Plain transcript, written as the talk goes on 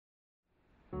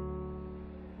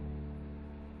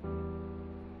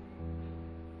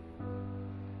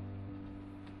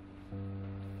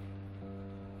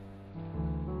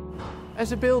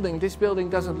As a building, this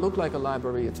building doesn't look like a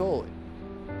library at all.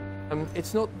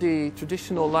 It's not the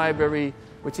traditional library,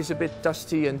 which is a bit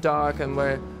dusty and dark and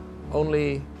where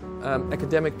only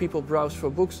academic people browse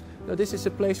for books. No, this is a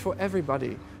place for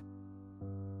everybody.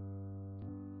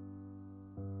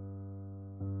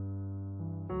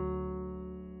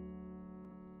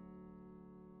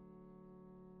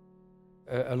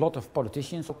 A lot of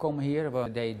politicians come here.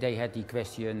 They had the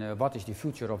question, what is the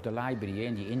future of the library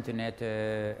in the internet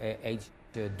age?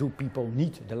 Do people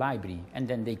need the library? And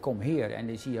then they come here and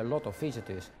they see a lot of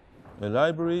visitors. A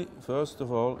library, first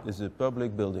of all, is a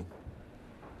public building.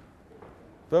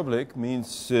 Public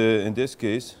means, in this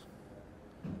case,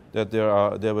 that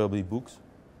there will be books.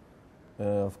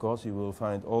 Of course, you will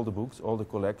find all the books, all the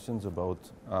collections about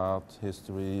art,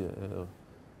 history,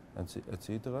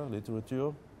 etc.,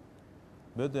 literature.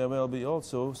 But there will be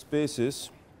also spaces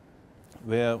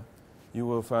where you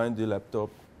will find the laptop,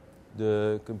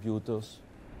 the computers.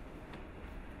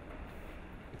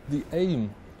 The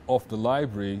aim of the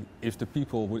library is the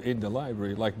people within the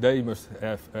library, like they must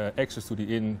have access to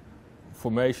the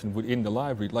information within the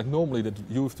library. Like normally that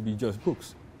used to be just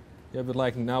books. Yeah, but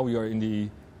like now we are in the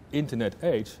internet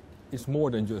age, it's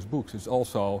more than just books. It's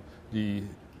also the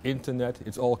internet,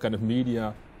 it's all kind of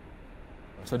media.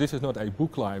 So this is not a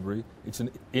book library, it's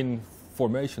an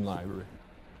information library.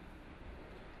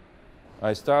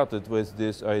 I started with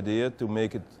this idea to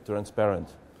make it transparent,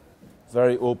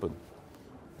 very open.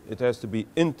 It has to be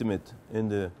intimate in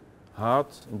the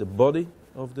heart, in the body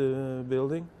of the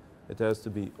building. It has to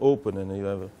be open, and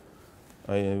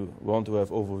I want to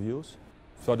have overviews.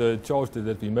 So the choice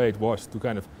that we made was to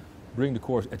kind of bring the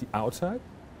course at the outside,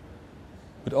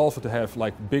 but also to have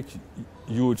like big,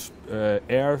 huge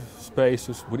air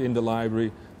spaces within the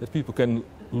library that people can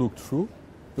look through.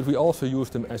 But we also use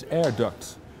them as air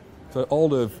ducts. So all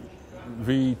the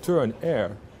return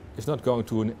air is not going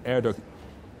to an air duct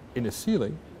in the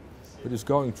ceiling, but it's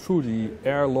going through the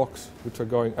air locks which are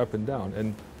going up and down.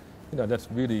 And you know, that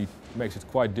really makes it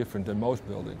quite different than most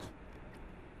buildings.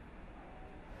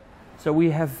 So we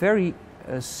have very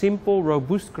simple,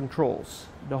 robust controls.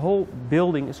 The whole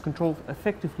building is controlled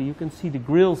effectively. You can see the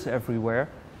grills everywhere.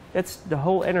 That's the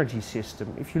whole energy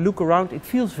system. If you look around, it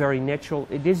feels very natural.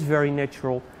 It is very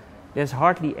natural. There's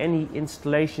hardly any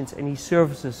installations, any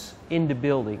services in the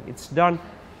building. It's done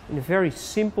in a very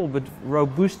simple but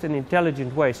robust and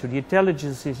intelligent way. So the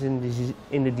intelligence is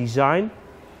in the design.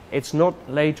 It's not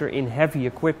later in heavy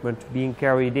equipment being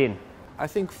carried in. I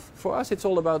think for us it's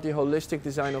all about the holistic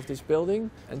design of this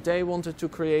building, and they wanted to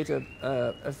create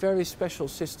a very special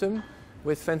system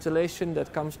with ventilation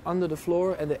that comes under the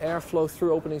floor and the air flows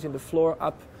through openings in the floor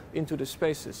up into the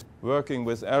spaces. Working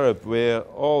with Arab, where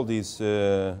all these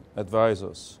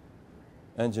advisors,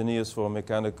 engineers for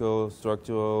mechanical,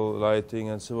 structural, lighting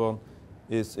and so on,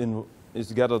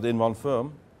 is gathered in one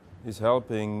firm, is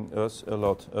helping us a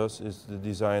lot. Us is the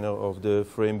designer of the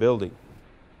frame building.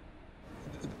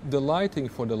 The lighting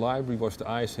for the library was the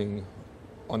icing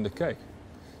on the cake.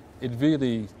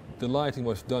 The lighting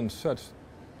was done such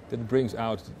that it brings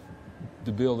out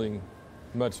the building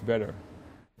much better.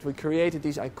 We created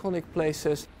these iconic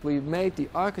places. We made the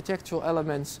architectural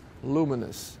elements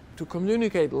luminous to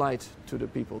communicate light to the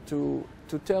people, to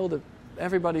tell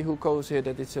everybody who goes here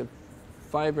that it's a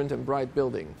vibrant and bright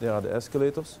building. There are the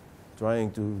escalators,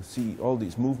 trying to see all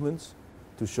these movements,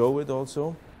 to show it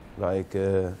also, like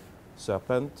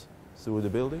serpent through the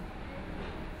building.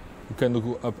 You can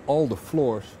look up all the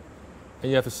floors and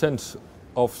you have a sense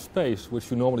of space which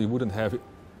you normally wouldn't have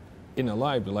in a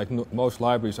library. Like most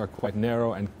libraries are quite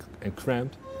narrow and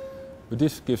cramped, but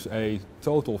this gives a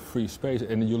total free space,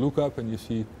 and you look up and you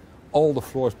see all the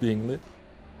floors being lit.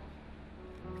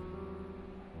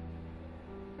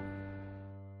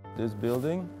 This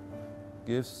building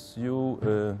gives you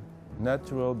a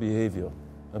natural behavior,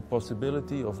 a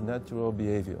possibility of natural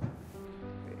behavior.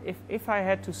 If I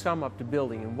had to sum up the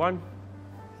building in one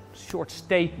short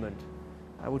statement,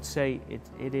 I would say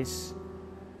it is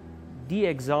the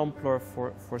exemplar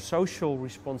for social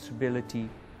responsibility,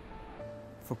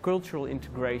 for cultural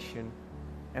integration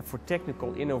and for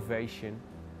technical innovation,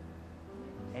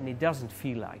 and it doesn't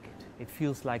feel like it. It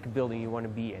feels like a building you want to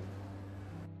be in.